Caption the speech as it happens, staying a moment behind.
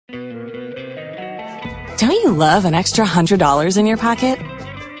Don't you love an extra $100 in your pocket?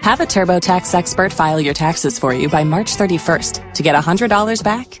 Have a TurboTax expert file your taxes for you by March 31st to get $100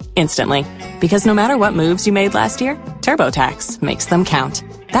 back instantly. Because no matter what moves you made last year, TurboTax makes them count.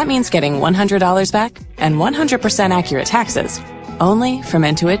 That means getting $100 back and 100% accurate taxes, only from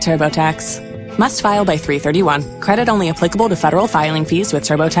Intuit TurboTax. Must file by 3/31. Credit only applicable to federal filing fees with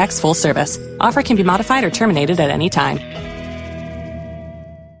TurboTax full service. Offer can be modified or terminated at any time.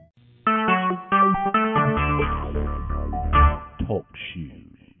 Talk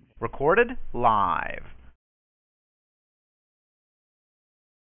shoes. Recorded live.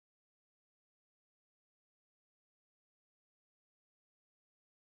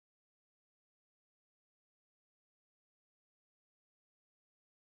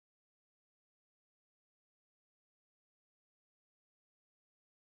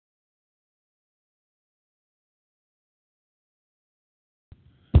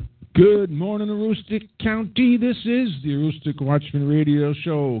 Good morning, Aroostook County. This is the Aroostook Watchman Radio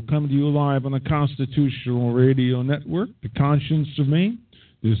Show, coming to you live on the Constitutional Radio Network, the Conscience of Maine.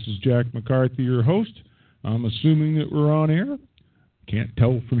 This is Jack McCarthy, your host. I'm assuming that we're on air. Can't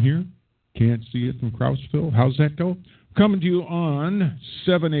tell from here. Can't see it from Crouseville. How's that go? Coming to you on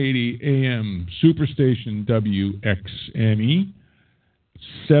 780 AM Superstation WXME,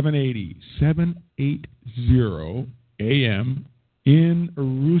 780 AM in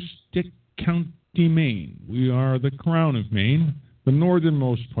Aroostook County, Maine. We are the crown of Maine, the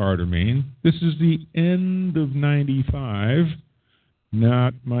northernmost part of Maine. This is the end of 95,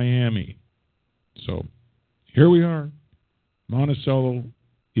 not Miami. So here we are. Monticello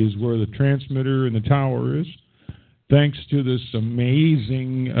is where the transmitter and the tower is. Thanks to this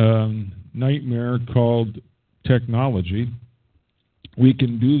amazing nightmare called technology, we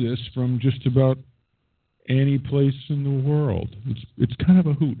can do this from just about any place in the world. It's kind of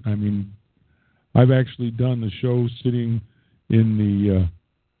a hoot. I mean, I've actually done the show sitting in the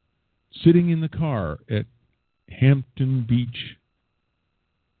car at Hampton Beach,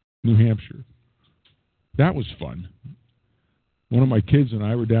 New Hampshire. That was fun. One of my kids and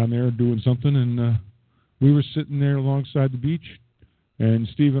I were down there doing something, and we were sitting there alongside the beach, and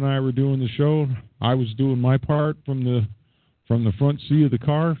Steve and I were doing the show. I was doing my part from the front seat of the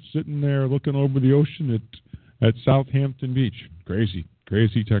car, sitting there looking over the ocean at Southampton Beach. Crazy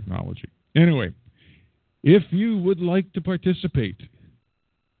technology. Anyway, if you would like to participate,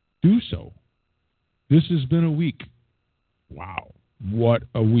 do so. This has been a week. Wow, what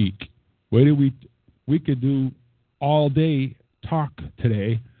a week. We could do all day talk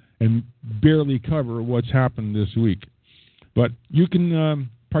today and barely cover what's happened this week. But you can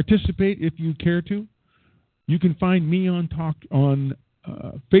participate if you care to. You can find me on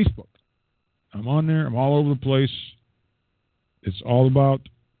Facebook. I'm on there. I'm all over the place. It's all about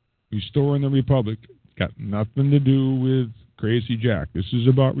restoring the Republic. It's got nothing to do with Crazy Jack. This is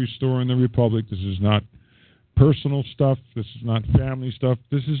about restoring the Republic. This is not personal stuff. This is not family stuff.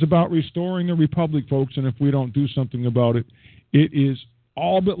 This is about restoring the Republic, folks, and if we don't do something about it, it is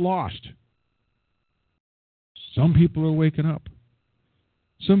all but lost. Some people are waking up.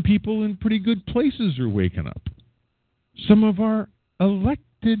 Some people in pretty good places are waking up. Some of our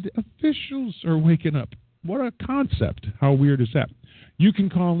elected officials are waking up. What a concept. How weird is that? You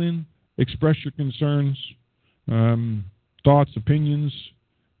can call in, express your concerns, thoughts, opinions,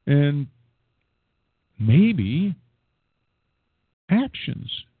 and maybe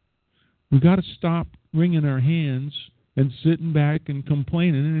actions. We got to stop wringing our hands and sitting back and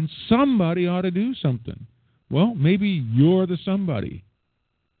complaining, and somebody ought to do something. Well, maybe you're the somebody.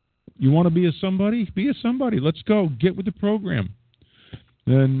 You want to be a somebody? Be a somebody. Let's go. Get with the program.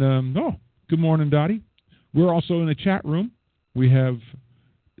 And, good morning, Dottie. We're also in the chat room. We're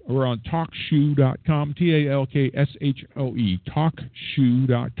on talkshoe.com, TALKSHOE,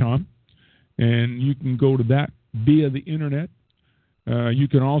 talkshoe.com. And you can go to that via the internet. You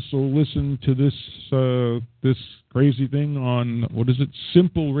can also listen to this crazy thing on,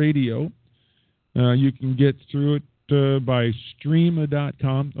 Simple Radio. You can get through it by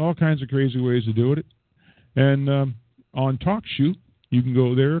streama.com, all kinds of crazy ways to do it. And on TalkShoe, you can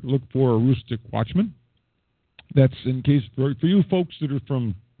go there, look for Aroostook Watchman. That's in case for you folks that are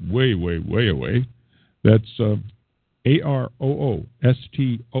from way, way, way away. That's AROOSTOOK,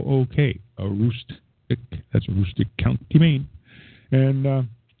 Aroostook. That's Aroostook County, Maine. And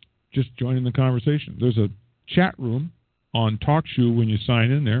just joining the conversation. There's a chat room on TalkShoe when you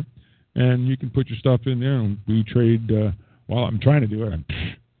sign in there. And you can put your stuff in there, and we trade. Well, I'm trying to do it.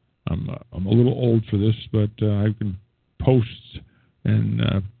 I'm a little old for this, but I can post and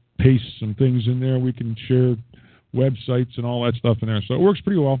paste some things in there. We can share websites and all that stuff in there. So it works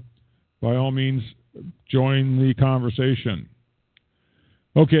pretty well. By all means, join the conversation.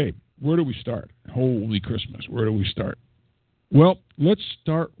 Okay, where do we start? Holy Christmas, where do we start? Well, let's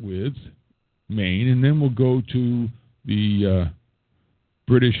start with Maine, and then we'll go to the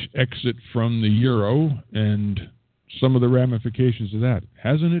British exit from the euro and some of the ramifications of that.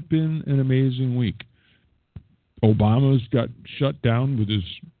 Hasn't it been an amazing week? Obama's got shut down with his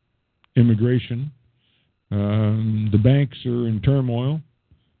immigration. The banks are in turmoil.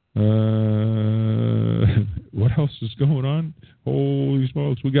 What else is going on? Holy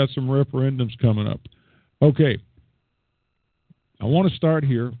smokes, we got some referendums coming up. Okay, I want to start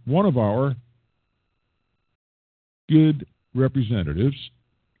here. One of our good representatives.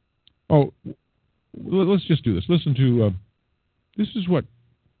 Oh, let's just do this. Listen to this is what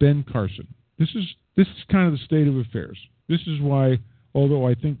Ben Carson. This is kind of the state of affairs. This is why, although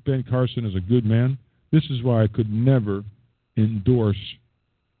I think Ben Carson is a good man, this is why I could never endorse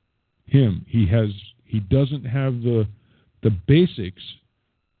him. He doesn't have the basics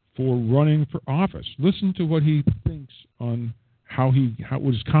for running for office. Listen to what he thinks on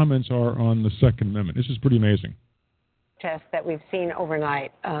what his comments are on the Second Amendment. This is pretty amazing. Test that we've seen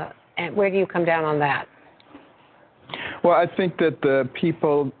overnight, and where do you come down on that? Well, I think that the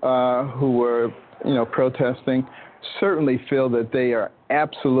people who were, protesting certainly feel that they are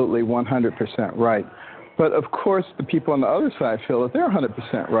absolutely 100% right. But of course, the people on the other side feel that they're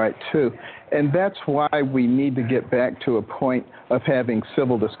 100% right too. And that's why we need to get back to a point of having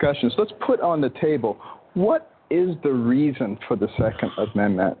civil discussions. Let's put on the table, what is the reason for the Second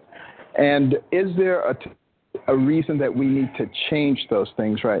Amendment? And is there a reason that we need to change those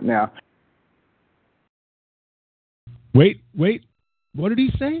things right now? Wait. What did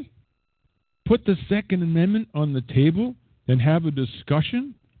he say? Put the Second Amendment on the table and have a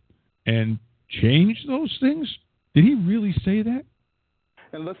discussion and change those things? Did he really say that?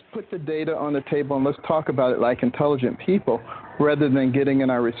 And let's put the data on the table and let's talk about it like intelligent people rather than getting in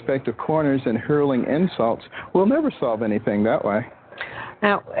our respective corners and hurling insults. We'll never solve anything that way.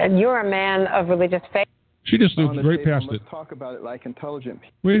 Now, you're a man of religious faith. She just moved right past it. Let's talk about it like intelligent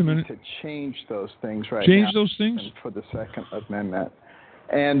people. Wait a minute. To change those things right now. Change now those things? For the Second Amendment.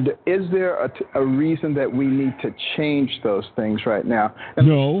 And is there a reason that we need to change those things right now? And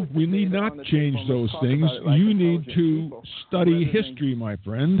no, we need not change those things. You need to study history, my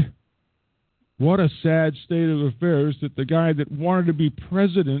friend. What a sad state of affairs that the guy that wanted to be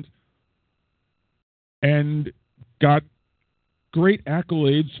president and got great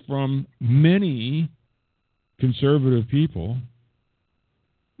accolades from many conservative people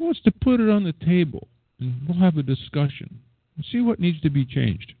wants to put it on the table and we'll have a discussion. See what needs to be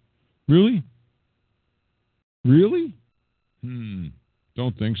changed. Really? Really?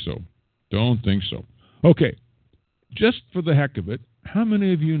 Don't think so. Okay. Just for the heck of it, how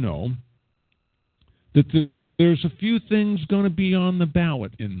many of you know that there's a few things going to be on the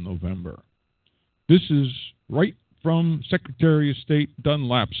ballot in November? This is right from Secretary of State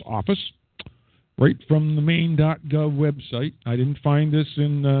Dunlap's office, right from the Maine.gov website. I didn't find this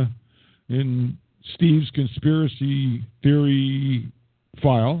in Steve's conspiracy theory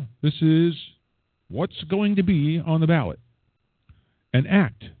file. This is what's going to be on the ballot. An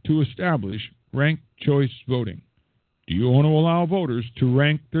act to establish ranked choice voting. Do you want to allow voters to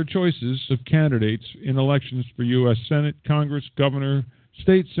rank their choices of candidates in elections for U.S. Senate, Congress, Governor,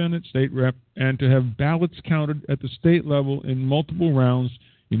 State Senate, State Rep, and to have ballots counted at the state level in multiple rounds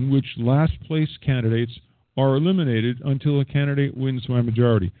in which last place candidates are eliminated until a candidate wins by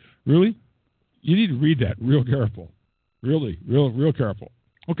majority? Really? You need to read that real careful. Really, real careful.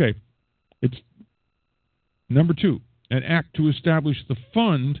 Okay. It's number 2, an act to establish the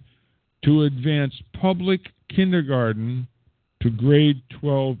fund to advance public kindergarten to grade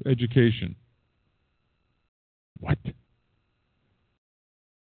 12 education. What?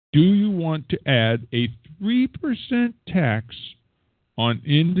 Do you want to add a 3% tax on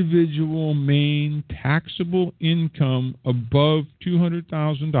individual Maine taxable income above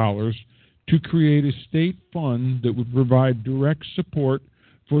 $200,000 to create a state fund that would provide direct support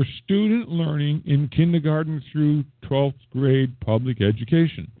for student learning in kindergarten through 12th grade public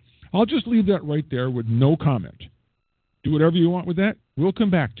education? I'll just leave that right there with no comment. Do whatever you want with that. We'll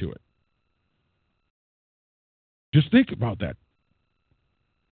come back to it. Just think about that.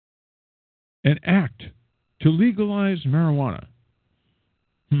 An act to legalize marijuana.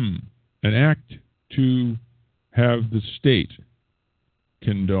 An act to have the state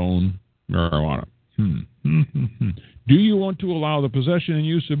condone marijuana. Do you want to allow the possession and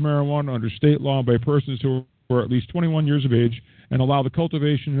use of marijuana under state law by persons who are at least 21 years of age and allow the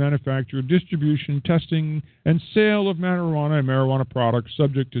cultivation, manufacture, distribution, testing, and sale of marijuana and marijuana products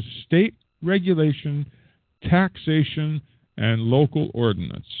subject to state regulation, taxation, and local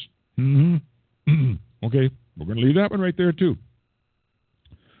ordinance. Okay, we're going to leave that one right there, too.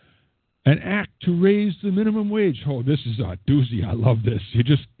 An act to raise the minimum wage. Oh, this is a doozy. I love this.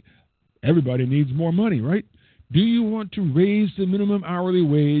 Everybody needs more money, right? Do you want to raise the minimum hourly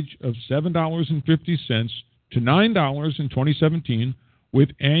wage of $7.50 to $9 in 2017 with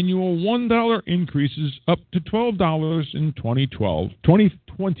annual $1 increases up to $12 in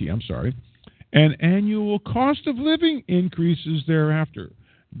 2020, and annual cost of living increases thereafter?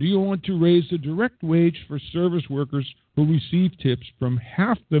 Do you want to raise the direct wage for service workers who receive tips from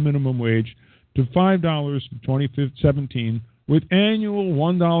half the minimum wage to $5 in 2017 with annual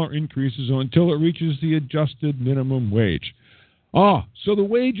 $1 increases until it reaches the adjusted minimum wage? Oh, so the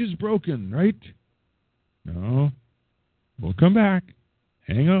wage is broken, right? No. We'll come back.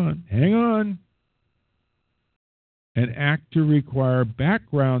 Hang on. An act to require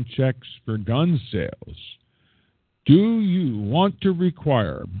background checks for gun sales. Do you want to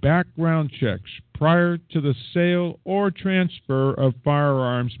require background checks prior to the sale or transfer of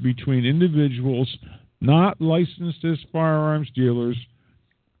firearms between individuals not licensed as firearms dealers,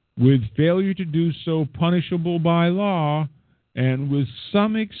 with failure to do so punishable by law, and with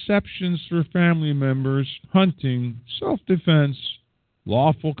some exceptions for family members, hunting, self-defense,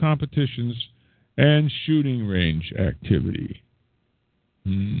 lawful competitions, and shooting range activity?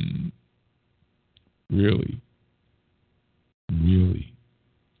 Really?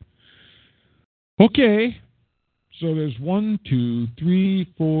 Okay, so there's 1, 2,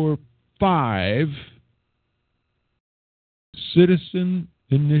 3, 4, 5 citizen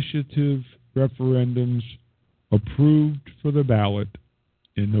initiative referendums approved for the ballot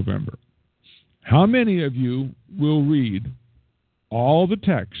in November. How many of you will read all the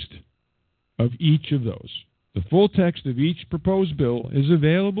text of each of those? The full text of each proposed bill is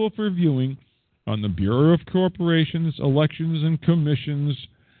available for viewing on the Bureau of Corporations, Elections, and Commissions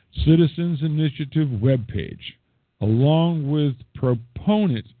Citizens Initiative webpage, along with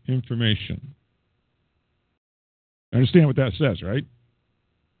proponent information. Understand what that says, right?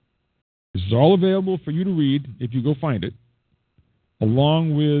 This is all available for you to read if you go find it,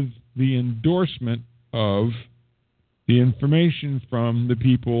 along with the endorsement of the information from the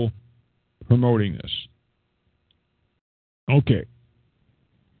people promoting this. Okay.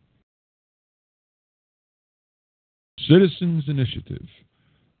 Citizens Initiative.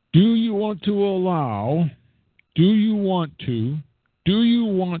 Do you want to allow, do you want to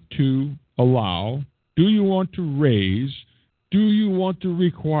allow, do you want to raise, do you want to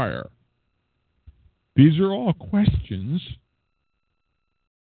require? These are all questions.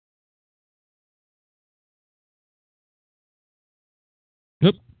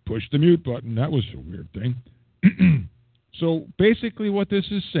 Yep, push the mute button. That was a weird thing. So basically what this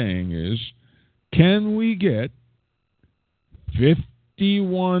is saying is, can we get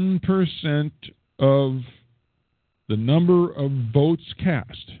 51% of the number of votes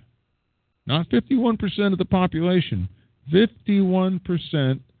cast? Not 51% of the population,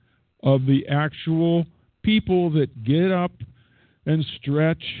 51% of the actual people that get up and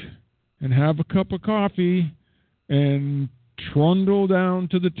stretch and have a cup of coffee and trundle down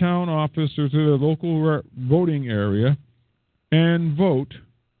to the town office or to the local voting area and vote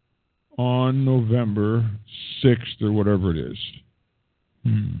on November 6th or whatever it is.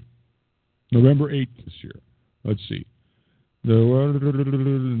 November 8th this year. Let's see.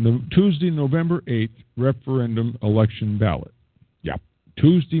 The Tuesday, November 8th, referendum election ballot. Yeah,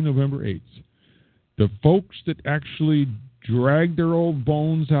 Tuesday, November 8th. The folks that actually drag their old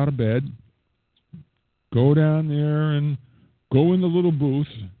bones out of bed, go down there and go in the little booth,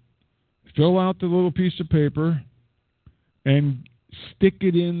 fill out the little piece of paper, and stick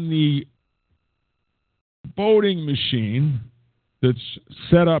it in the voting machine that's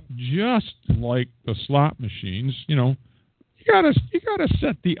set up just like the slot machines. You know, you gotta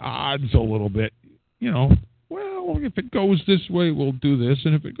set the odds a little bit. You know, well, if it goes this way, we'll do this,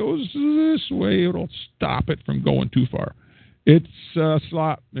 and if it goes this way, it'll stop it from going too far. It's a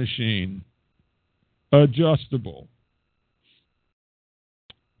slot machine, adjustable.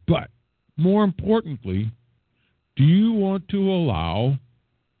 But more importantly, do you want to allow,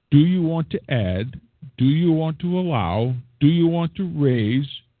 do you want to add, do you want to allow, do you want to raise,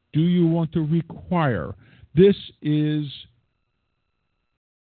 do you want to require? This is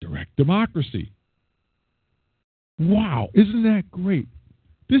direct democracy. Wow, isn't that great?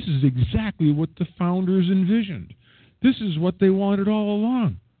 This is exactly what the founders envisioned. This is what they wanted all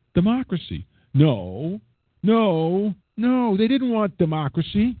along, democracy. No, they didn't want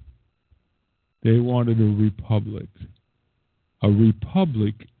democracy. They wanted a republic. A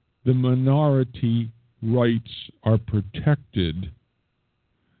republic the minority rights are protected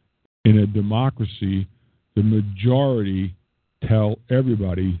in a democracy. The majority tell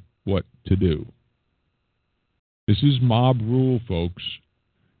everybody what to do. This is mob rule, folks.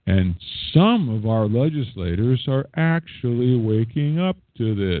 And some of our legislators are actually waking up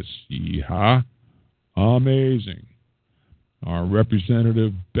to this. Yeehaw. Amazing. Our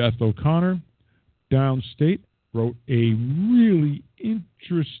Representative Beth O'Connor, downstate, wrote a really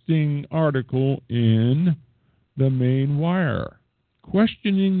interesting article in the Maine Wire,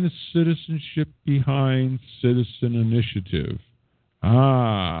 questioning the citizenship behind Citizen Initiative.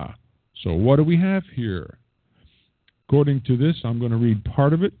 So what do we have here? According to this, I'm going to read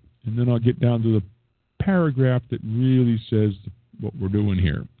part of it, and then I'll get down to the paragraph that really says what we're doing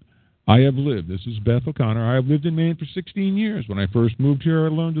here. I have lived, this is Beth O'Connor, I have lived in Maine for 16 years. When I first moved here, I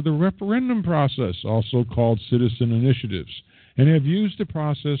learned of the referendum process, also called citizen initiatives, and have used the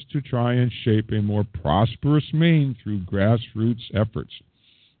process to try and shape a more prosperous Maine through grassroots efforts.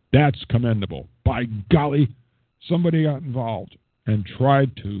 That's commendable. By golly, somebody got involved and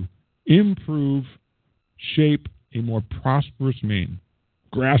tried to improve, shape a more prosperous Maine.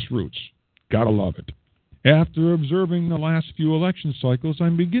 Grassroots. Gotta love it. After observing the last few election cycles,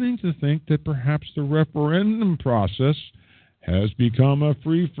 I'm beginning to think that perhaps the referendum process has become a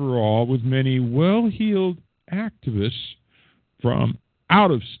free-for-all with many well-heeled activists from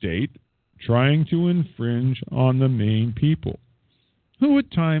out of state trying to infringe on the Maine people, who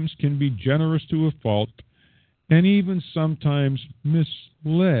at times can be generous to a fault and even sometimes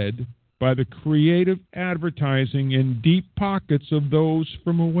misled by the creative advertising and deep pockets of those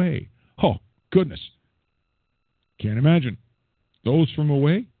from away. Oh, goodness. Can't imagine. Those from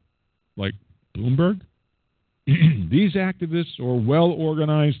away, like Bloomberg? These activists or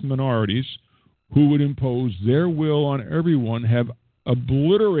well-organized minorities who would impose their will on everyone have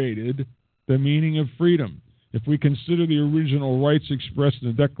obliterated the meaning of freedom. If we consider the original rights expressed in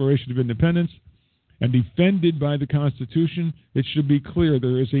the Declaration of Independence and defended by the Constitution, it should be clear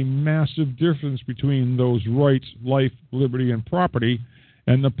there is a massive difference between those rights, life, liberty, and property,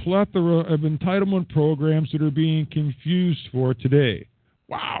 and the plethora of entitlement programs that are being confused for today.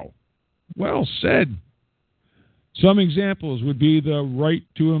 Wow. Well said. Some examples would be the right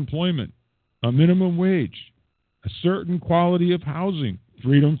to employment, a minimum wage, a certain quality of housing,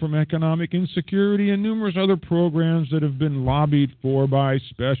 freedom from economic insecurity, and numerous other programs that have been lobbied for by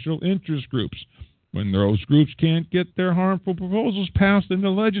special interest groups. When those groups can't get their harmful proposals passed in the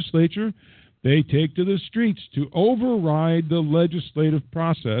legislature, they take to the streets to override the legislative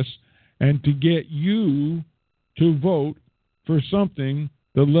process and to get you to vote for something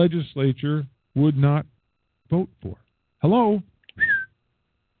the legislature would not vote for. Hello?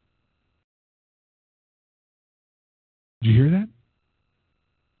 Did you hear that?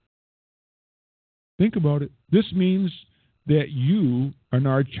 Think about it. This means that you are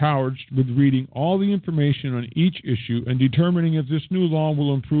now charged with reading all the information on each issue and determining if this new law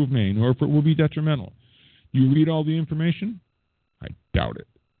will improve Maine or if it will be detrimental. You read all the information? I doubt it.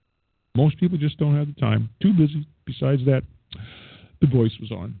 Most people just don't have the time. Too busy. Besides that, the voice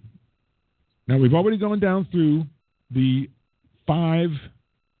was on. Now, we've already gone down through the 5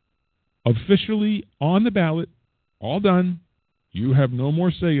 officially on the ballot, all done. You have no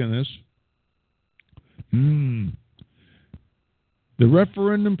more say in this. The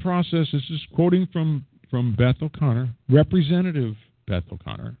referendum process, this is quoting from Beth O'Connor, Representative Beth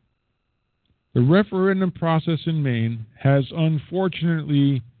O'Connor. The referendum process in Maine has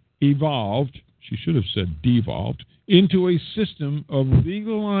unfortunately evolved, she should have said devolved, into a system of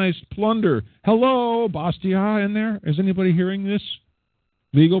legalized plunder. Hello, Bastia in there? Is anybody hearing this?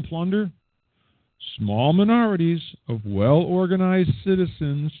 Legal plunder? Small minorities of well-organized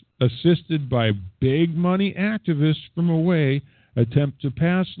citizens assisted by big money activists from away attempt to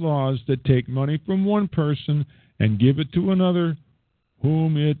pass laws that take money from one person and give it to another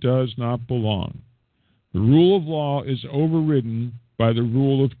whom it does not belong. The rule of law is overridden by the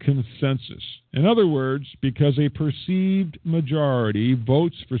rule of consensus. In other words, because a perceived majority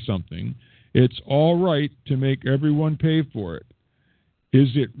votes for something, it's all right to make everyone pay for it. Is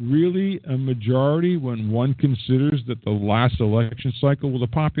it really a majority when one considers that the last election cycle with a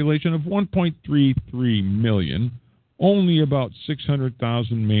population of 1.33 million, only about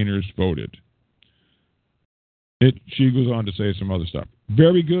 600,000 Mainers voted? She goes on to say some other stuff.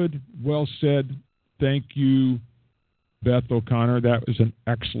 Very good. Well said. Thank you, Beth O'Connor. That was an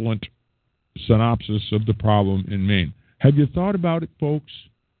excellent synopsis of the problem in Maine. Have you thought about it, folks?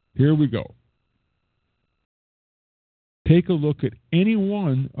 Here we go. Take a look at any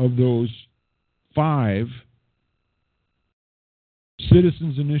one of those 5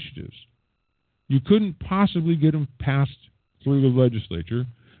 citizens' initiatives. You couldn't possibly get them passed through the legislature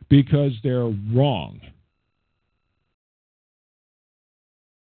because they're wrong.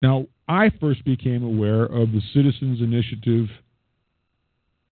 Now, I first became aware of the citizens' initiative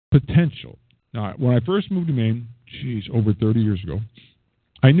potential. Now, when I first moved to Maine, over 30 years ago,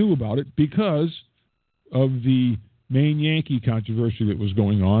 I knew about it because of the Maine Yankee controversy that was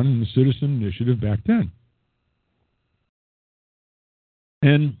going on in the citizen initiative back then.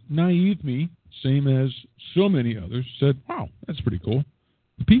 And naive me, same as so many others, said, wow, that's pretty cool.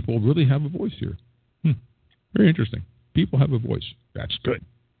 The people really have a voice here. Very interesting. People have a voice. That's good.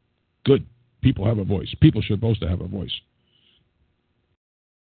 Good. People have a voice. People should supposed to have a voice.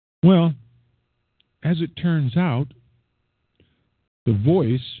 Well, as it turns out, the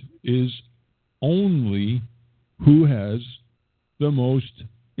voice is only who has the most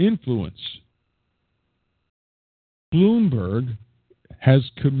influence. Bloomberg has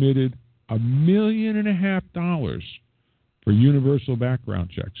committed $1.5 million for universal background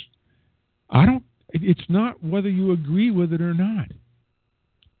checks. It's not whether you agree with it or not.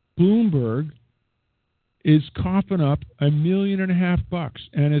 Bloomberg is coughing up $1.5 million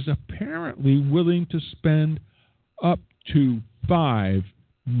and is apparently willing to spend up to $5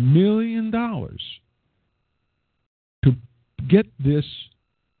 million to get this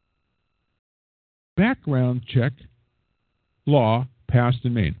background check law passed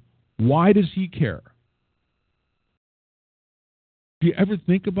in Maine. Why does he care? Do you ever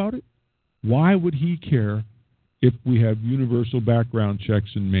think about it? Why would he care if we have universal background checks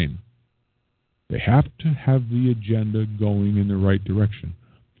in Maine? They have to have the agenda going in the right direction.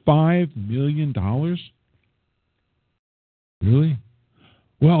 $5 million? Really?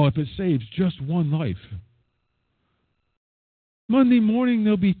 Well, if it saves just one life. Monday morning,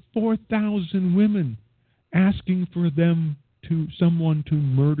 there'll be 4,000 women asking for someone to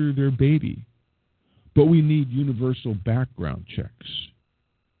murder their baby. But we need universal background checks.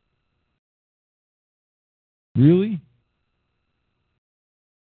 Really?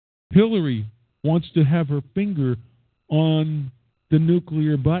 Hillary wants to have her finger on the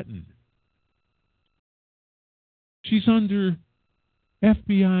nuclear button. She's under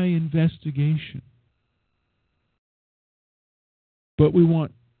FBI investigation. But we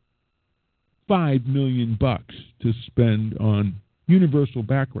want $5 million to spend on universal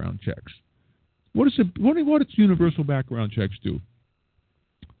background checks. What does universal background checks do?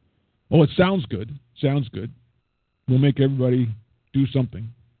 Oh, it sounds good. Sounds good. We'll make everybody do something.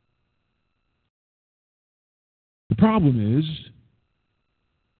 The problem is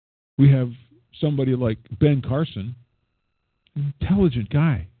we have somebody like Ben Carson, an intelligent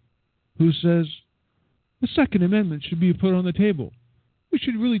guy, who says the Second Amendment should be put on the table. We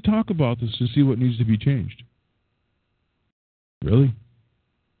should really talk about this and see what needs to be changed. Really?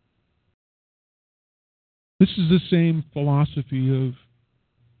 This is the same philosophy of,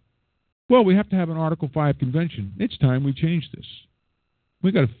 well, we have to have an Article 5 convention. It's time we change this.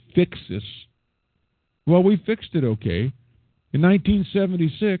 We got to fix this. Well, we fixed it okay. In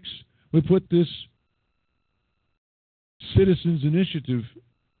 1976, we put this citizens initiative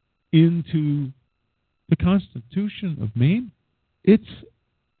into the Constitution of Maine. It's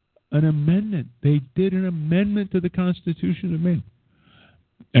an amendment. They did an amendment to the Constitution of Maine.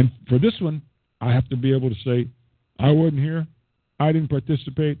 And for this one, I have to be able to say, I wasn't here. I didn't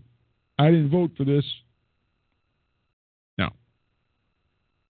participate. I didn't vote for this. Now,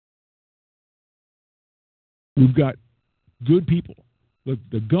 we've got good people.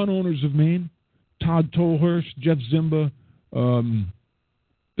 The gun owners of Maine, Todd Tolhurst, Jeff Zimba, the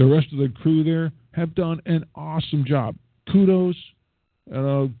rest of the crew there have done an awesome job. Kudos.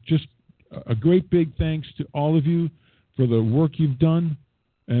 Just a great big thanks to all of you for the work you've done.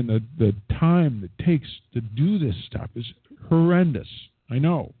 And the time it takes to do this stuff is horrendous. I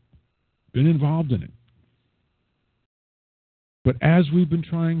know. Been involved in it. But as we've been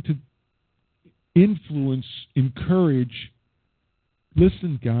trying to influence, encourage,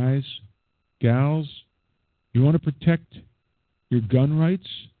 listen, guys, gals, you want to protect your gun rights?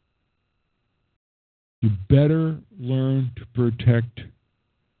 You better learn to protect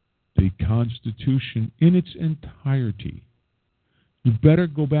the Constitution in its entirety. You better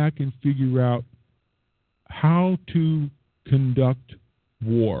go back and figure out how to conduct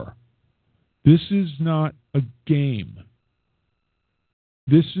war. This is not a game.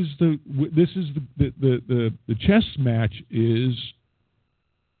 This is the chess match is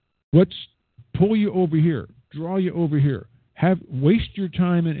let's pull you over here, draw you over here, waste your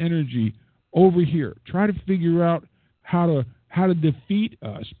time and energy over here. Try to figure out how to defeat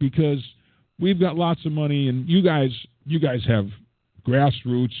us because we've got lots of money and you guys have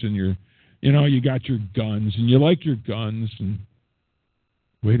grassroots and you got your guns and you like your guns. And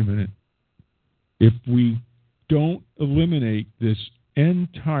wait a minute. If we don't eliminate this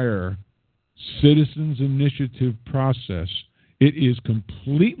entire citizens initiative process, it is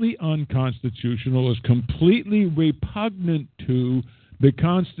completely unconstitutional, is completely repugnant to the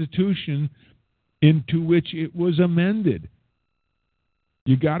Constitution into which it was amended.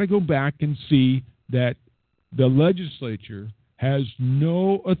 You got to go back and see that the legislature has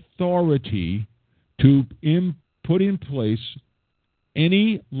no authority to put in place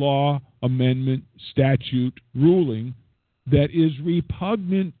any law, amendment, statute, ruling that is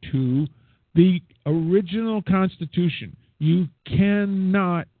repugnant to the original Constitution. You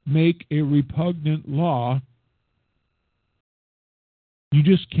cannot make a repugnant law. You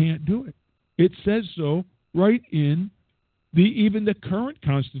just can't do it. It says so right in even the current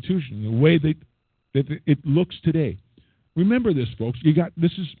Constitution, the way that it looks today. Remember this, folks.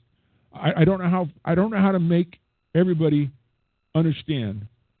 I don't know how to make everybody understand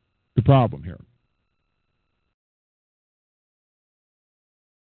the problem here.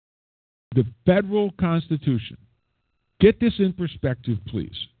 The federal Constitution. Get this in perspective,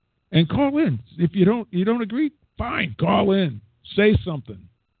 please. And call in. If you don't agree, fine. Call in. Say something.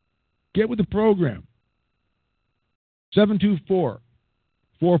 Get with the program.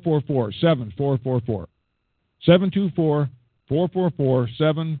 724-444-7444.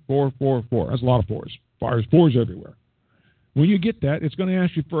 724-444-7444. That's a lot of fours. Fours everywhere. When you get that, it's going to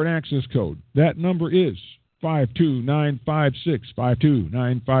ask you for an access code. That number is 52956,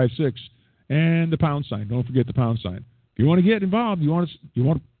 52956, and the pound sign. Don't forget the pound sign. If you want to get involved, you want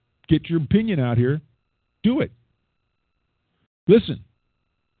to get your opinion out here, do it. Listen.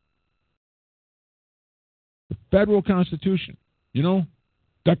 The federal Constitution,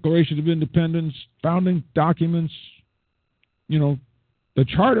 Declaration of Independence, founding documents, the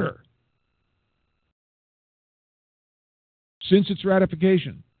Charter, since its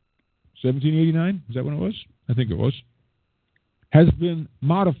ratification, 1789, is that when it was? I think it was, has been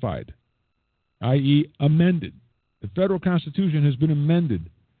modified, i.e. amended. The federal Constitution has been amended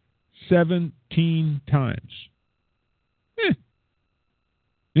 17 times.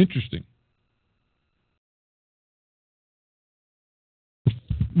 Interesting. The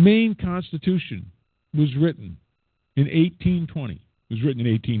Maine Constitution was written in 1820. It was written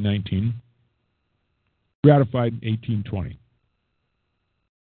in 1819, ratified in 1820.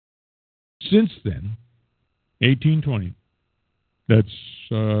 Since then, 1820, that's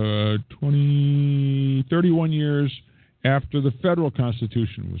 31 years after the federal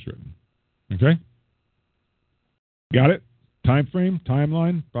Constitution was written. Okay? Got it? Time frame,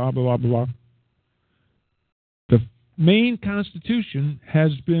 timeline, blah, blah, blah, blah. The Maine Constitution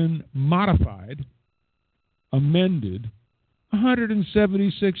has been modified, amended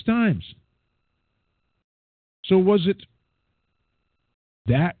 176 times. So was it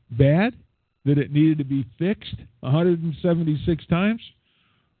that bad that it needed to be fixed 176 times?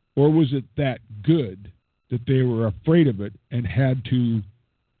 Or was it that good that they were afraid of it and had to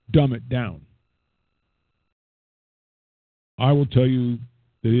dumb it down? I will tell you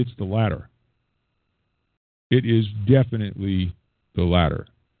that it's the latter. It is definitely the latter.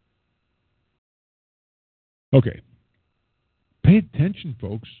 Okay. Pay attention,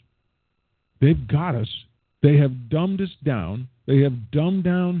 folks. They've got us. They have dumbed us down. They have dumbed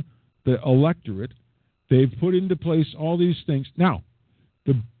down the electorate. They've put into place all these things. Now,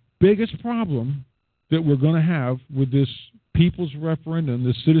 the biggest problem that we're going to have with this people's referendum,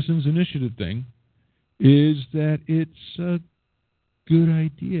 the citizens initiative thing, is that it's a good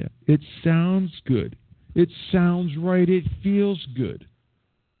idea. It sounds good. It sounds right. It feels good.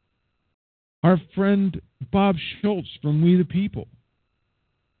 Our friend Bob Schultz from We the People,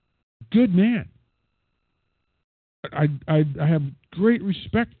 good man. I have great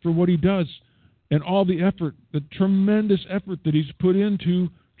respect for what he does and all the effort, the tremendous effort that he's put into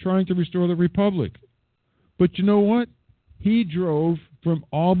trying to restore the Republic. But you know what? He drove from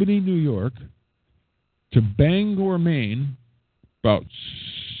Albany, New York to Bangor, Maine about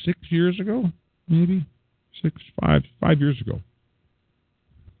 6 years ago, maybe 5 years ago.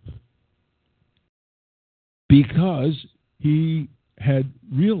 Because he had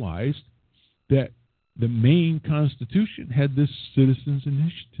realized that the Maine Constitution had this citizens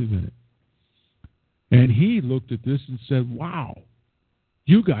initiative in it. And he looked at this and said, wow,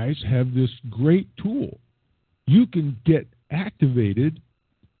 you guys have this great tool. You can get activated,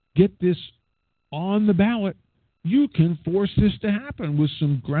 get this on the ballot. You can force this to happen with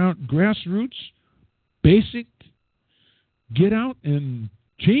some grassroots, basic, get out and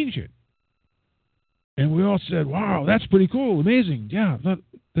change it. And we all said, wow, that's pretty cool, amazing. Yeah.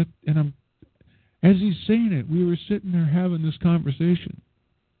 And as he's saying it, we were sitting there having this conversation.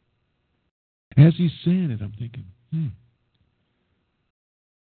 As he's saying it, I'm thinking,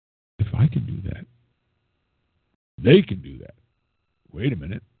 if I can do that, they can do that. Wait a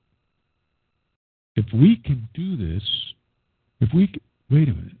minute. If we can do this, wait a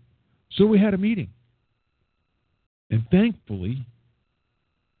minute. So we had a meeting. And thankfully,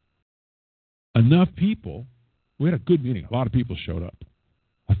 enough people, we had a good meeting. A lot of people showed up.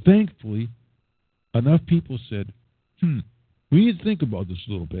 Thankfully, enough people said, we need to think about this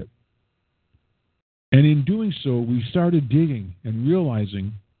a little bit. And in doing so, we started digging and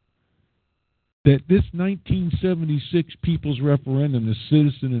realizing that this 1976 People's Referendum, the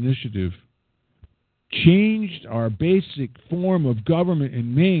Citizen Initiative, changed our basic form of government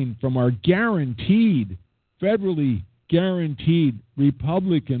in Maine from our federally guaranteed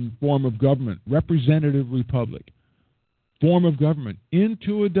Republican form of government, representative republic form of government,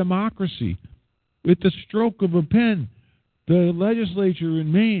 into a democracy. With the stroke of a pen, the legislature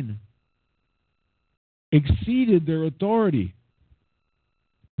in Maine exceeded their authority,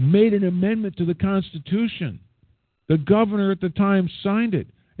 made an amendment to the Constitution. The governor at the time signed it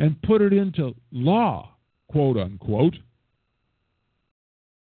and put it into law, quote unquote,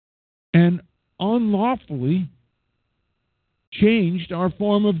 and unlawfully changed our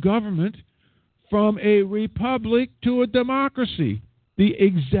form of government from a republic to a democracy. The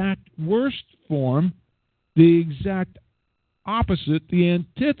exact worst form, the exact opposite, the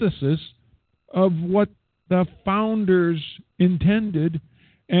antithesis of what the founders intended,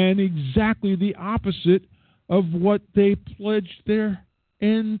 and exactly the opposite of what they pledged their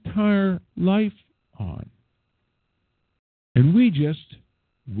entire life on. And we just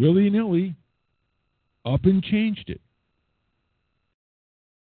willy-nilly up and changed it.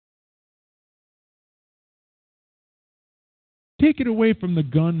 Take it away from the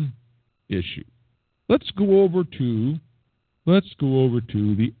gun issue. Let's go over to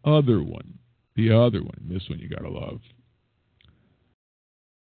the other one. This one you gotta love.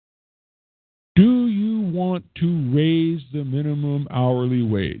 Do you want to raise the minimum hourly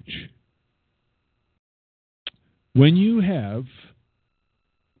wage? When you have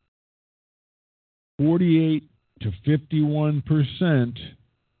 48 to 51%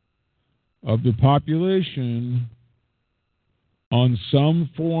 of the population on some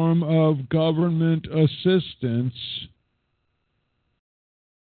form of government assistance,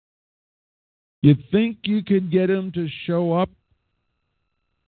 you think you could get them to show up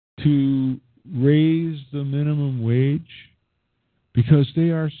to raise the minimum wage because they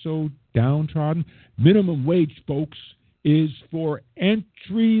are so downtrodden? Minimum wage, folks, is for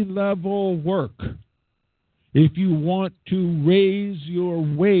entry-level work. If you want to raise your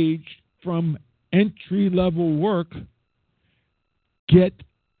wage from entry-level work, get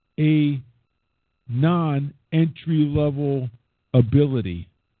a non-entry-level ability.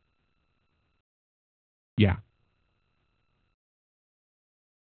 Yeah.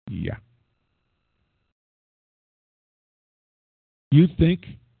 You think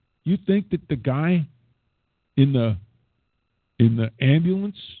that the guy in the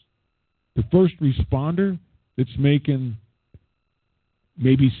ambulance, the first responder that's making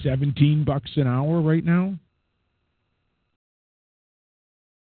maybe $17 an hour right now,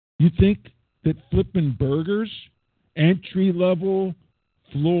 you think that flipping burgers, entry-level,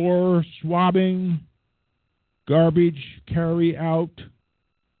 floor swabbing, garbage carry out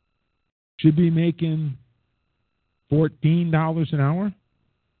should be making $14 an hour?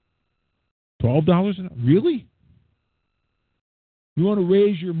 $12 an hour? Really? You want to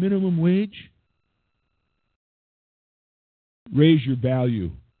raise your minimum wage? Raise your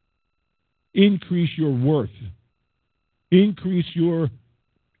value. Increase your worth. Increase your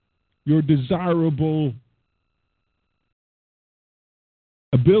desirable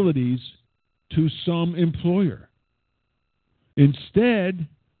abilities to some employer. Instead,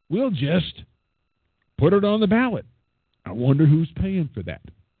 we'll just put it on the ballot. I wonder who's paying for that.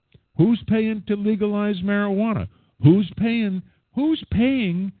 Who's paying to legalize marijuana? Who paid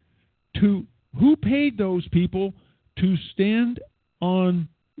those people to stand on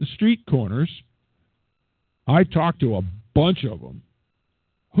the street corners? I talked to a bunch of them.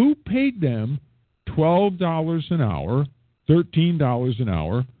 Who paid them $12 an hour, $13 an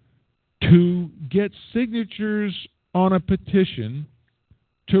hour to get signatures on a petition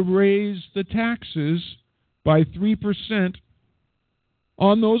to raise the taxes by 3%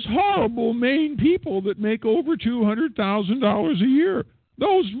 on those horrible Maine people that make over $200,000 a year?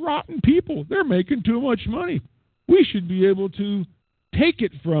 Those rotten people, they're making too much money. We should be able to take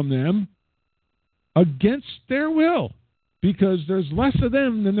it from them against their will because there's less of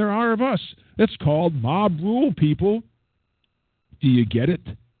them than there are of us. That's called mob rule, people. Do you get it?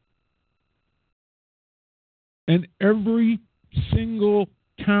 And every single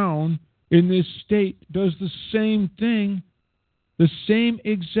town in this state does the same thing, the same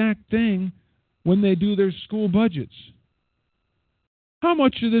exact thing when they do their school budgets. How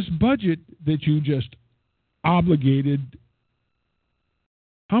much of this budget that you just obligated,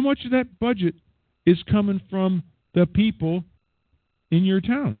 how much of that budget is coming from the people in your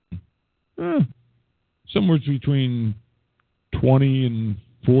town? Somewhere between 20 and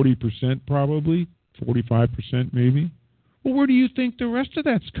 40% probably, 45% maybe. Well, where do you think the rest of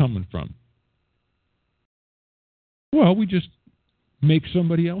that's coming from? Well, we just make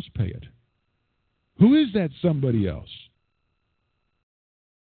somebody else pay it. Who is that somebody else?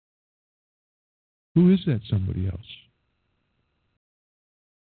 Who is that somebody else?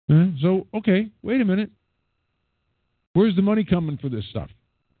 So, okay, wait a minute. Where's the money coming for this stuff?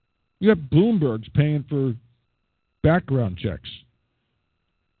 You have Bloomberg's paying for background checks.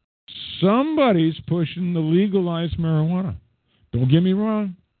 Somebody's pushing the legalized marijuana. Don't get me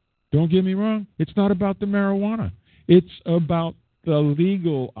wrong. Don't get me wrong. It's not about the marijuana. It's about the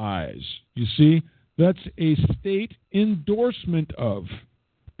legal eyes. You see, that's a state endorsement of,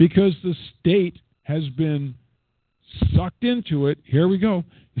 because the state has been sucked into it. Here we go.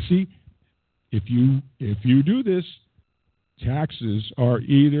 You see, if you do this, taxes are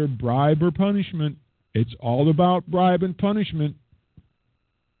either bribe or punishment. It's all about bribe and punishment.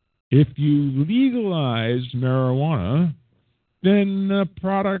 If you legalize marijuana, then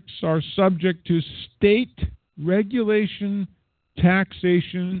products are subject to state regulation,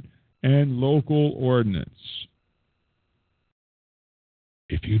 taxation, and local ordinance.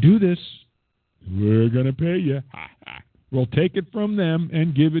 If you do this, we're going to pay you. We'll take it from them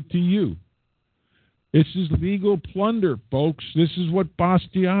and give it to you. This is legal plunder, folks. This is what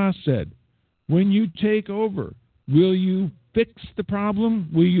Bastiat said. When you take over, will you fix the problem?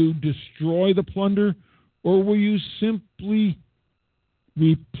 Will you destroy the plunder? Or will you simply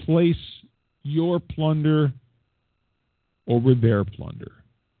replace your plunder over their plunder?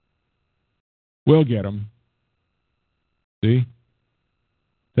 We'll get them. See?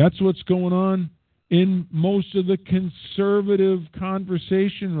 That's what's going on in most of the conservative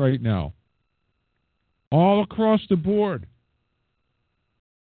conversation right now. All across the board.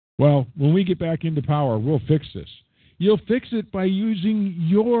 Well, when we get back into power, we'll fix this. You'll fix it by using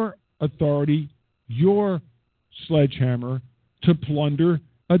your authority, your sledgehammer, to plunder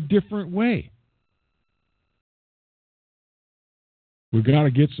a different way. We've got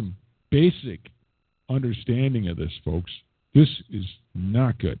to get some basic understanding of this, folks. This is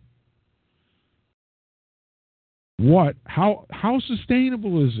not good. How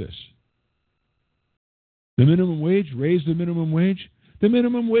sustainable is this? The minimum wage, raise the minimum wage. The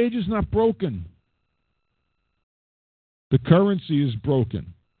minimum wage is not broken. The currency is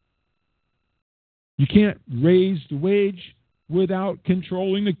broken. You can't raise the wage without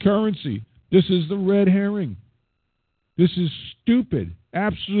controlling the currency. This is the red herring. This is stupid,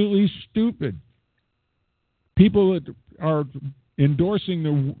 absolutely stupid. People that are endorsing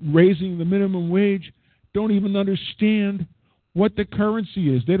the raising the minimum wage don't even understand what the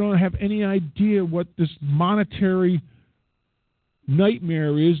currency is. They don't have any idea what this monetary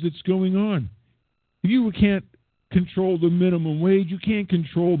nightmare is that's going on. If you can't control the minimum wage, you can't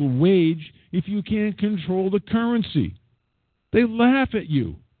control the wage if you can't control the currency. They laugh at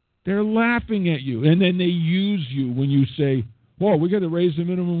you. They're laughing at you. And then they use you when you say, well, we got to raise the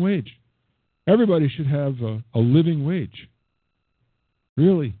minimum wage. Everybody should have a living wage.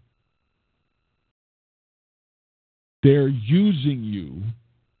 Really? They're using you,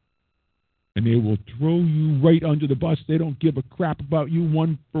 and they will throw you right under the bus. They don't give a crap about you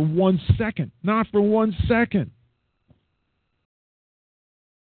for 1 second. Not for 1 second.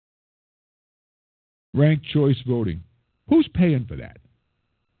 Ranked choice voting. Who's paying for that?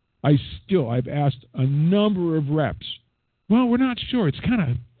 I've asked a number of reps. Well, we're not sure. It's kind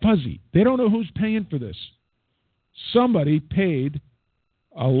of fuzzy. They don't know who's paying for this. Somebody paid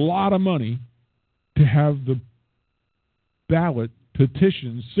a lot of money to have the ballot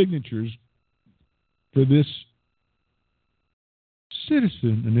petition signatures for this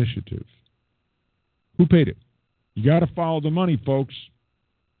citizen initiative. Who paid it? You got to follow the money, folks.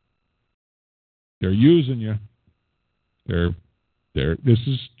 They're using you. This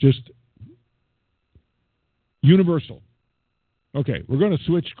is just universal. Okay, we're going to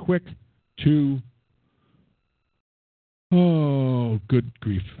switch quick to, oh, good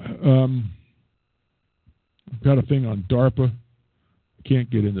grief. I've got a thing on DARPA. I can't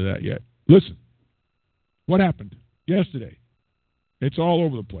get into that yet. Listen, What happened yesterday? It's all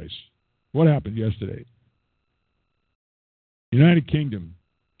over the place. What happened yesterday? United Kingdom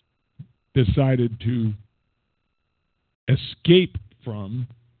decided to escape from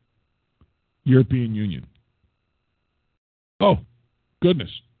European Union. Oh,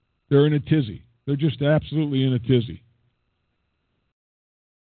 goodness. They're in a tizzy. They're just absolutely in a tizzy.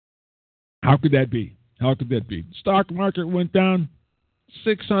 How could that be? How could that be? Stock market went down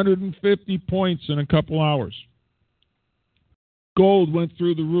 650 points in a couple hours. Gold went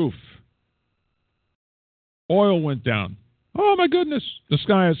through the roof. Oil went down. Oh, my goodness. The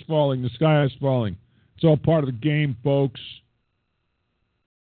sky is falling. The sky is falling. It's all part of the game, folks.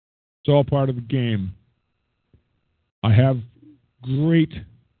 It's all part of the game. I have great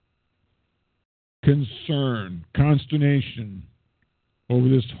concern, consternation over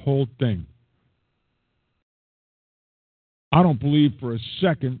this whole thing. I don't believe for a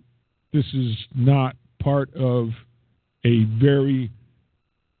second this is not part of a very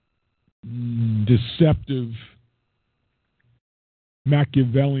deceptive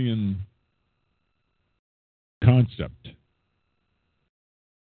Machiavellian concept.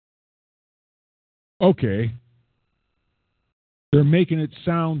 Okay. They're making it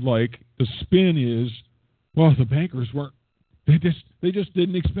sound like the spin is, well, the bankers weren't, they just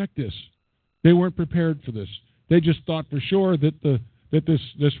didn't expect this. They weren't prepared for this. They just thought for sure that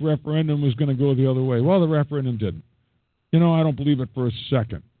this referendum was going to go the other way. Well, the referendum didn't. I don't believe it for a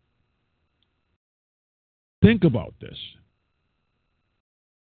second. Think about this.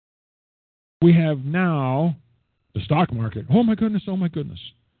 We have now the stock market. Oh, my goodness, oh, my goodness.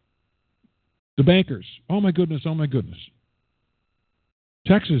 The bankers. Oh, my goodness, oh, my goodness.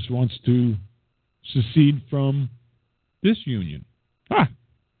 Texas wants to secede from this union.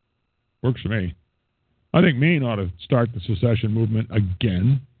 Works for me. I think Maine ought to start the secession movement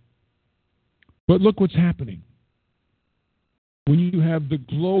again. But look what's happening. When you have the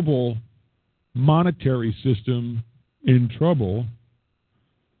global monetary system in trouble,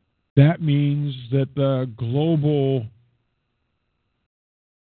 that means that the global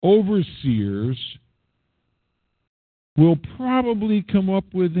overseers will probably come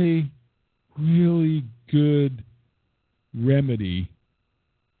up with a really good remedy.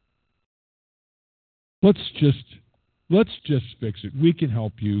 Let's just fix it. We can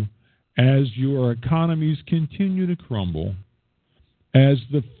help you as your economies continue to crumble, as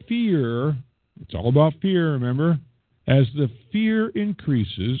the fear, it's all about fear, remember, as the fear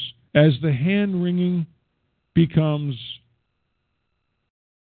increases, as the hand-wringing becomes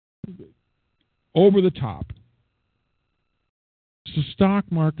over the top. The stock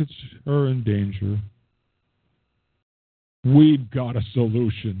markets are in danger. We've got a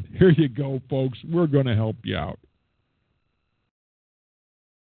solution. Here you go, folks. We're going to help you out.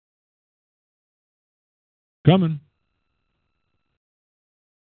 Coming.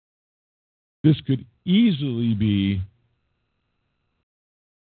 This could easily be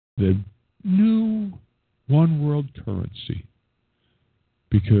the new one world currency,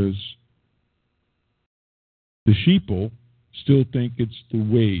 because the sheeple still think it's the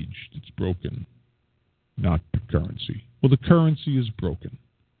wage that's broken, not the currency. Well, the currency is broken,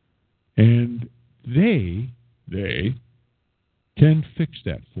 and they can fix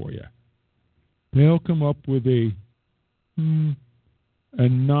that for you. They'll come up with a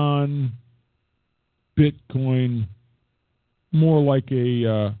non-Bitcoin, more like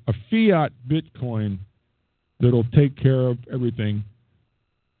a fiat Bitcoin that'll take care of everything,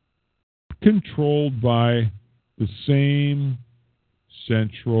 controlled by the same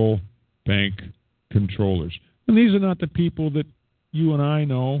central bank controllers. And these are not the people that you and I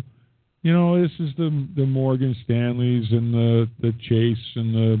know. This is the Morgan Stanleys and the Chase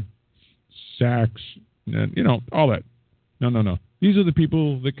and the Sachs and, all that. No. These are the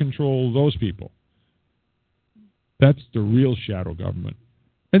people that control those people. That's the real shadow government.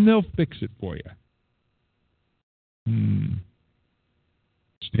 And they'll fix it for you.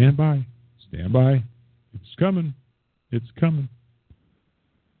 Stand by. Stand by. It's coming. It's coming.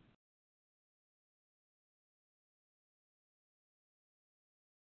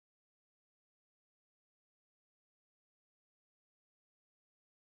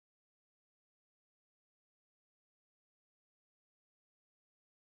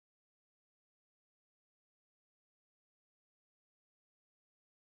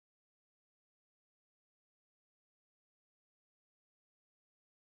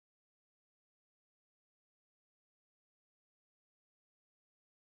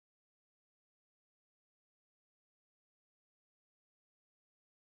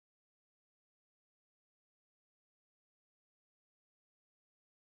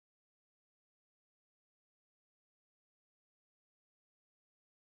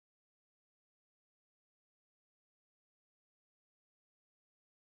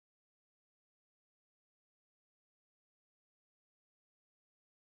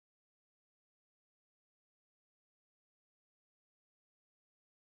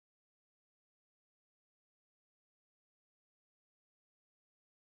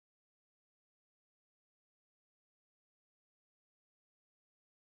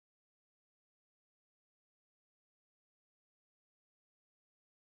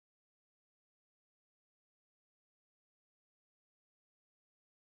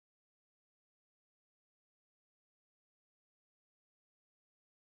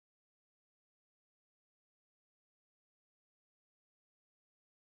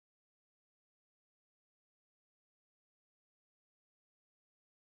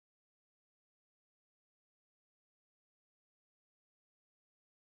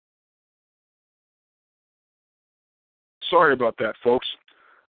 sorry about that, folks.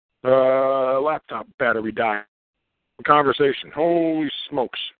 Laptop battery died. Conversation. Holy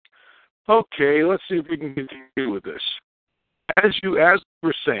smokes. Okay, let's see if we can continue with this. As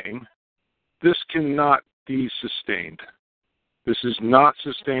we're saying, this cannot be sustained. This is not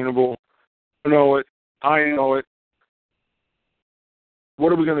sustainable. You know it. I know it.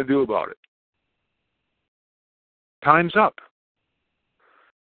 What are we going to do about it? Time's up.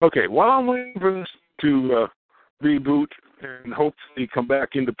 Okay, while I'm waiting for this to reboot and hopefully come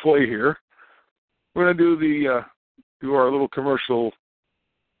back into play here, we're going to do our little commercial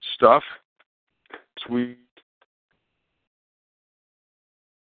stuff. Sweet.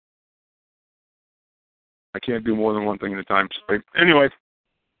 I can't do more than one thing at a time. Sorry. Anyway,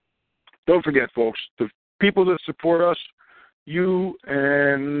 don't forget, folks, the people that support us, you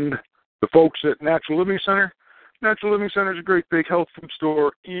and the folks at Natural Living Center. Natural Living Center is a great big health food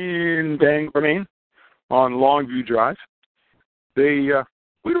store in Bangor, Maine, on Longview Drive. We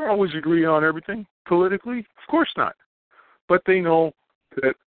don't always agree on everything politically, of course not, but they know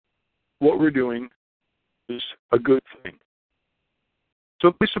that what we're doing is a good thing.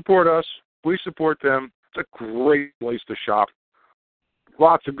 So they support us, we support them. It's a great place to shop.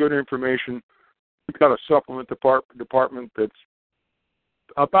 Lots of good information. We've got a supplement department that's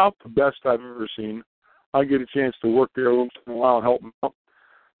about the best I've ever seen. I get a chance to work there once in a while and help them out,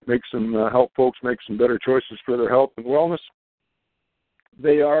 help folks make some better choices for their health and wellness.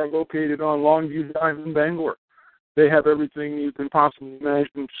 They are located on Longview Drive in Bangor. They have everything you can possibly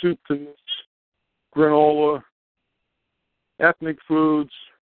imagine: soups and granola, ethnic foods,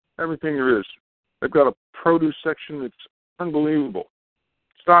 everything there is. They've got a produce section that's unbelievable.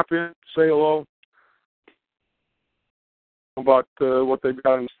 Stop in, say hello about what they've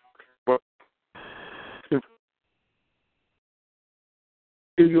got in stock.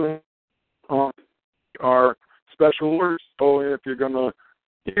 Our special orders. So if you're gonna,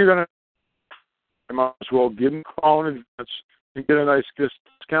 I might as well give them a call in advance and get a nice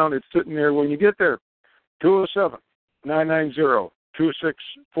discount. It's sitting there when you get there. 207-990-2646.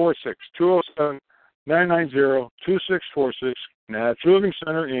 207-990-2646. Natural Living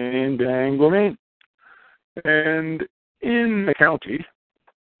Center in Bangor, Maine. And in the county,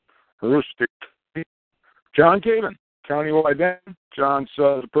 Aroostook, John Caven, countywide van. John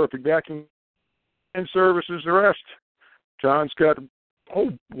sells a perfect vacuum and services the rest. John's got a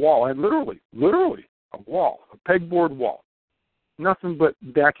whole wall, and literally a wall, a pegboard wall. Nothing but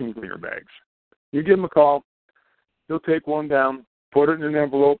vacuum cleaner bags. You give him a call, he'll take one down, put it in an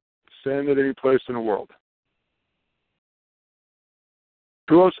envelope, send it any place in the world.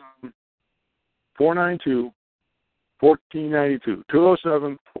 207-492-1492.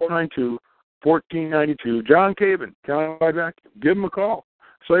 207-492-1492. John Caven, countywide vacuum. Give him a call.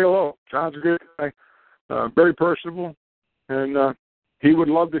 Say hello. John's a good guy, very personable, and he would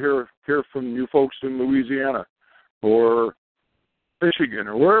love to hear from you folks in Louisiana or Michigan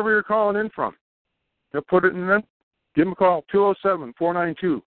or wherever you're calling in from. He'll put it in there. Give him a call.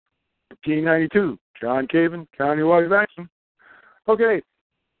 207-492-1492. John Caven, countywide vacuum. Okay.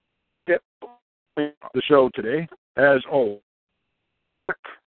 Get the show today, as always.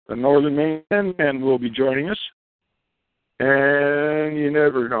 The Northern Maine man will be joining us. And you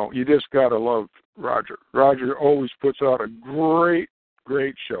never know. You just got to love Roger. Roger always puts out a great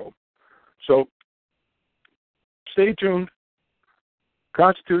show. So stay tuned.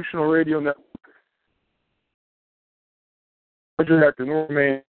 Constitutional Radio Network. Roger at the Northern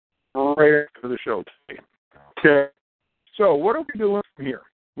Maine right after the show today. Okay. So what are we doing from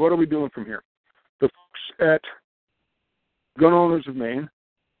here? The folks at Gun Owners of Maine,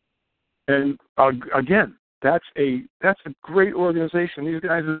 and again, that's a great organization. These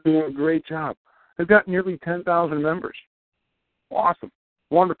guys are doing a great job. They've got nearly 10,000 members. Awesome,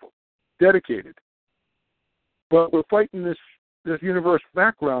 wonderful, dedicated. But we're fighting this universal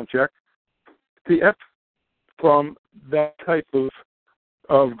background check. The effort from that type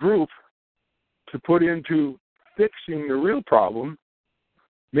of group to put into fixing the real problem,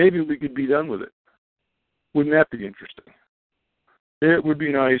 maybe we could be done with it. Wouldn't that be interesting? It would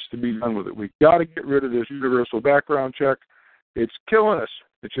be nice to be done with it. We've got to get rid of this universal background check. It's killing us.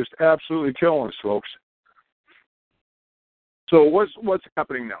 It's just absolutely killing us, folks. So what's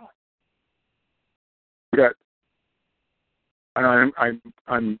happening now? And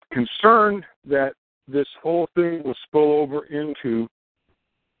I'm concerned that this whole thing will spill over into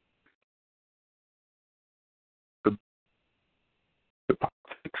the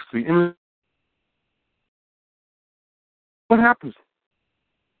politics. What happens?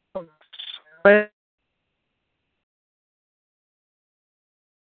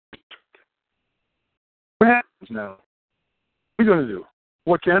 What happens now? are you going to do?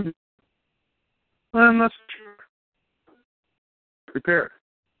 What can be? I'm not sure. Prepared.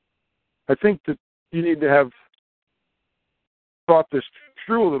 I think that you need to have thought this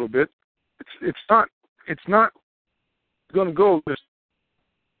through a little bit. It's not going to go this.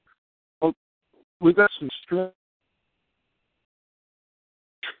 Well, we've got some strength.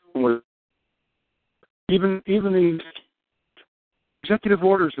 Even the executive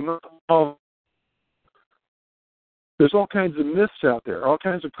orders and all. There's all kinds of myths out there, all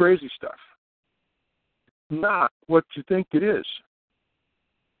kinds of crazy stuff. Not what you think it is.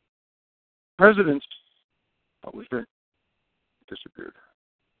 Presidents always disappeared.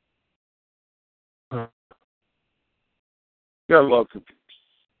 Gotta love computers.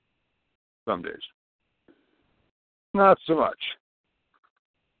 Some days. Not so much.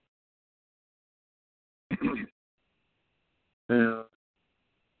 Yeah.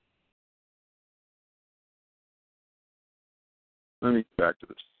 Let me get back to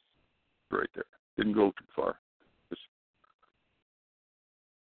this. Right there. Didn't go too far.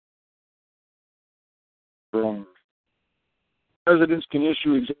 Presidents can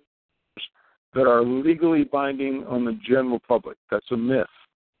issue executive orders that are legally binding on the general public. That's a myth.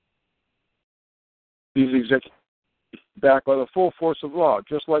 These executives are backed by the full force of law,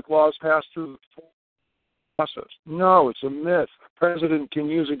 just like laws passed through the full process. No, it's a myth. The president can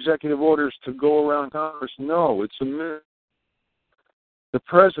use executive orders to go around Congress. No, it's a myth. The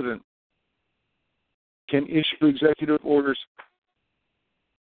president can issue executive orders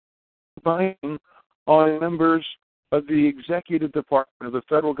binding on members of the executive department of the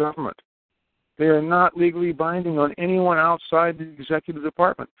federal government. They are not legally binding on anyone outside the executive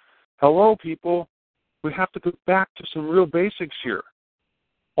department. Hello, people. We have to go back to some real basics here.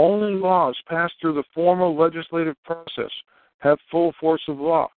 Only laws passed through the formal legislative process have full force of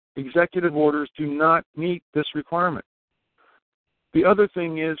law. Executive orders do not meet this requirement. The other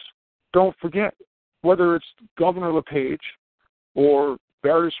thing is, don't forget, whether it's Governor LePage or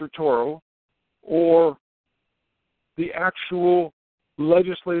Barry Soetoro or the actual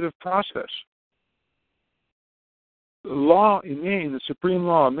legislative process, the law in Maine, the Supreme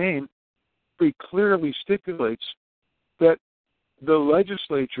Law of Maine, very clearly stipulates that the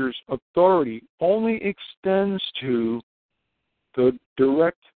legislature's authority only extends to the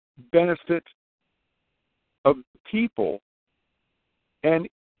direct benefit of the people, and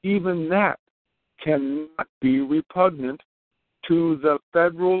even that cannot be repugnant to the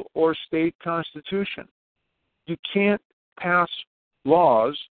federal or state constitution. You can't pass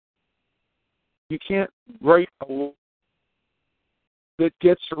laws, you can't write a law that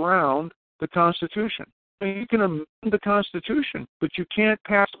gets around the Constitution. I mean, you can amend the Constitution, but you can't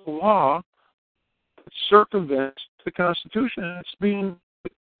pass a law that circumvents the Constitution. And it's being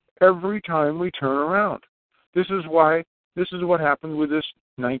every time we turn around. This is what happened with this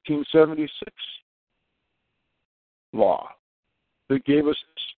 1976 law that gave us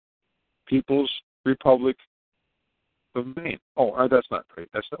People's Republic of Maine. Oh, that's not right.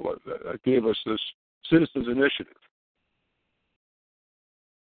 That's not what that gave us this Citizens Initiative.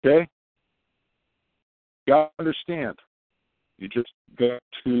 Okay? You got to understand. You just got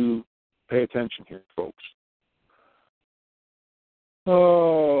to pay attention here, folks.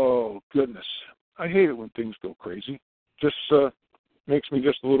 Oh, goodness. I hate it when things go crazy. Just makes me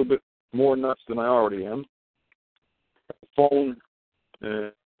just a little bit more nuts than I already am. Phone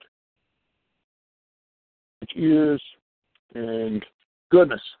and ears and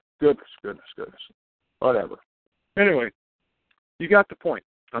goodness. Whatever. Anyway, you got the point.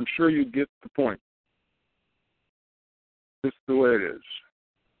 I'm sure you get the point. This is the way it is.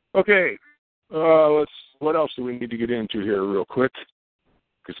 Okay, what else do we need to get into here real quick?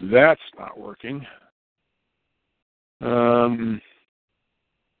 Because that's not working.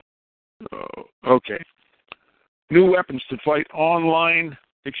 Okay. New weapons to fight online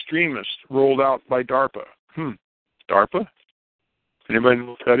extremists rolled out by DARPA. DARPA? Anybody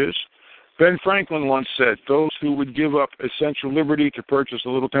know what that is? Ben Franklin once said, those who would give up essential liberty to purchase a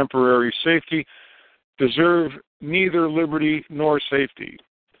little temporary safety deserve neither liberty nor safety.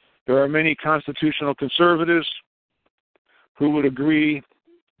 There are many constitutional conservatives who would agree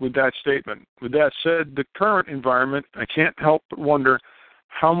with that statement. With that said, the current environment, I can't help but wonder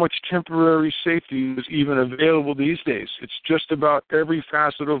how much temporary safety is even available these days. It's just about every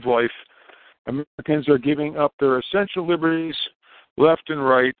facet of life. Americans are giving up their essential liberties left and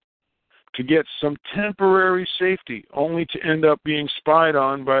right to get some temporary safety, only to end up being spied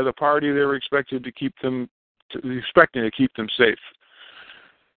on by the party they were expecting to keep them safe.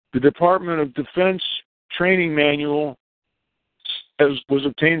 The Department of Defense training manual was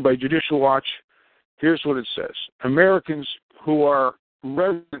obtained by Judicial Watch. Here's what it says. Americans who are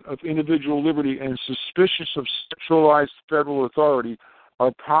resident of individual liberty and suspicious of sexualized federal authority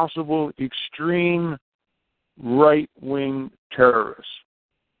are possible extreme right-wing terrorists.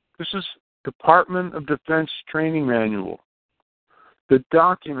 This is Department of Defense training manual. The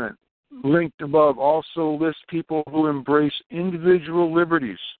document linked above also lists people who embrace individual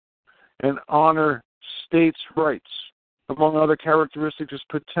liberties and honor states' rights, among other characteristics, as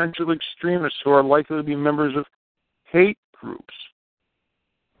potential extremists who are likely to be members of hate groups.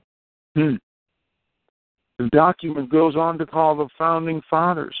 The document goes on to call the founding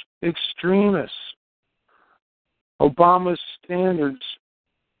fathers extremists. By Obama's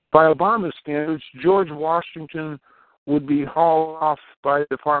standards, George Washington would be hauled off by the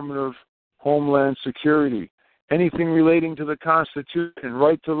Department of Homeland Security. Anything relating to the Constitution,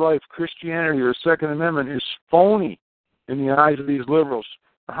 right to life, Christianity, or Second Amendment is phony in the eyes of these liberals.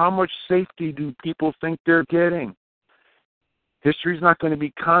 How much safety do people think they're getting? History's not going to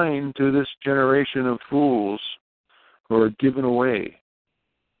be kind to this generation of fools who are giving away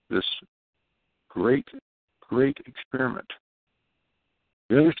this great, great experiment.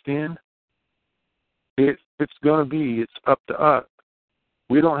 You understand? It's up to us.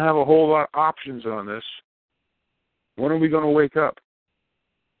 We don't have a whole lot of options on this. When are we going to wake up?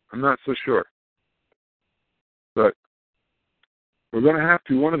 I'm not so sure. But we're going to have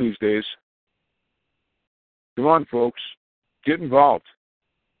to one of these days. Come on, folks. Get involved.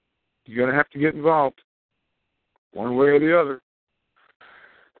 You're going to have to get involved one way or the other.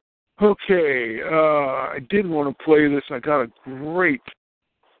 Okay, I did want to play this. I got a great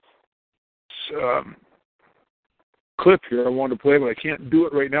clip here I wanted to play, but I can't do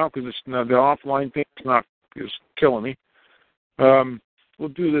it right now because it's the offline thing is killing me. We'll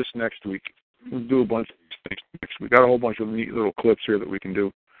do this next week. We'll do a bunch of these things next week. We got a whole bunch of neat little clips here that we can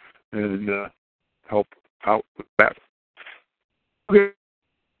do and help out with that. Okay.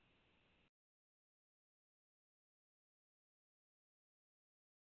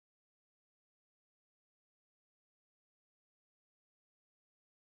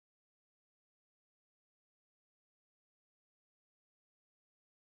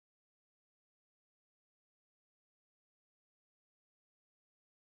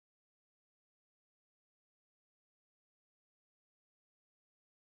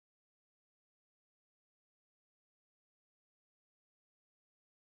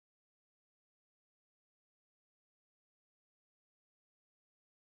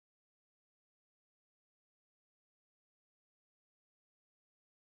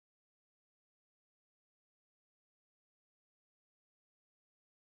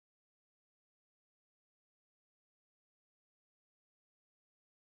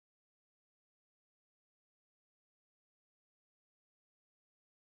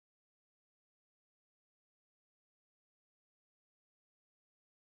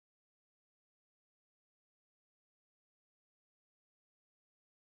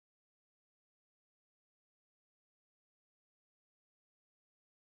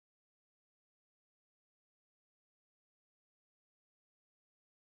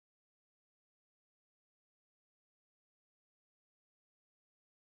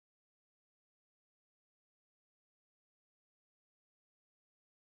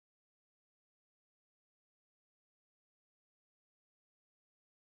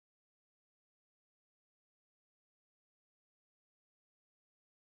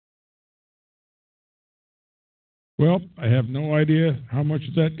 Well, I have no idea how much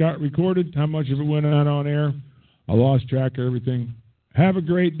of that got recorded, how much of it went out on air. I lost track of everything. Have a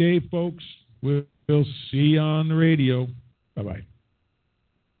great day, folks. We'll see you on the radio. Bye-bye.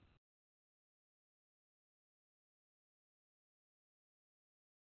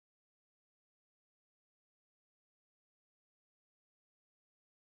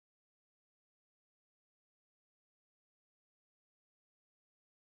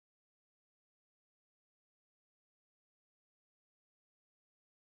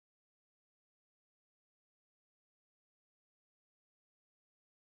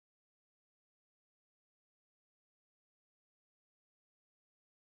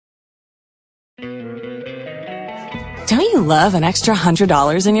 Don't you love an extra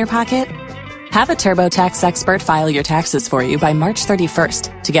 $100 in your pocket? Have a TurboTax expert file your taxes for you by March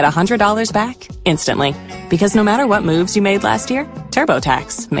 31st to get $100 back instantly. Because no matter what moves you made last year,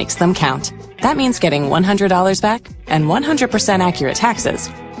 TurboTax makes them count. That means getting $100 back and 100% accurate taxes,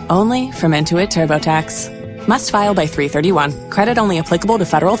 only from Intuit TurboTax. Must file by 3/31. Credit only applicable to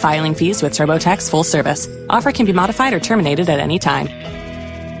federal filing fees with TurboTax full service. Offer can be modified or terminated at any time.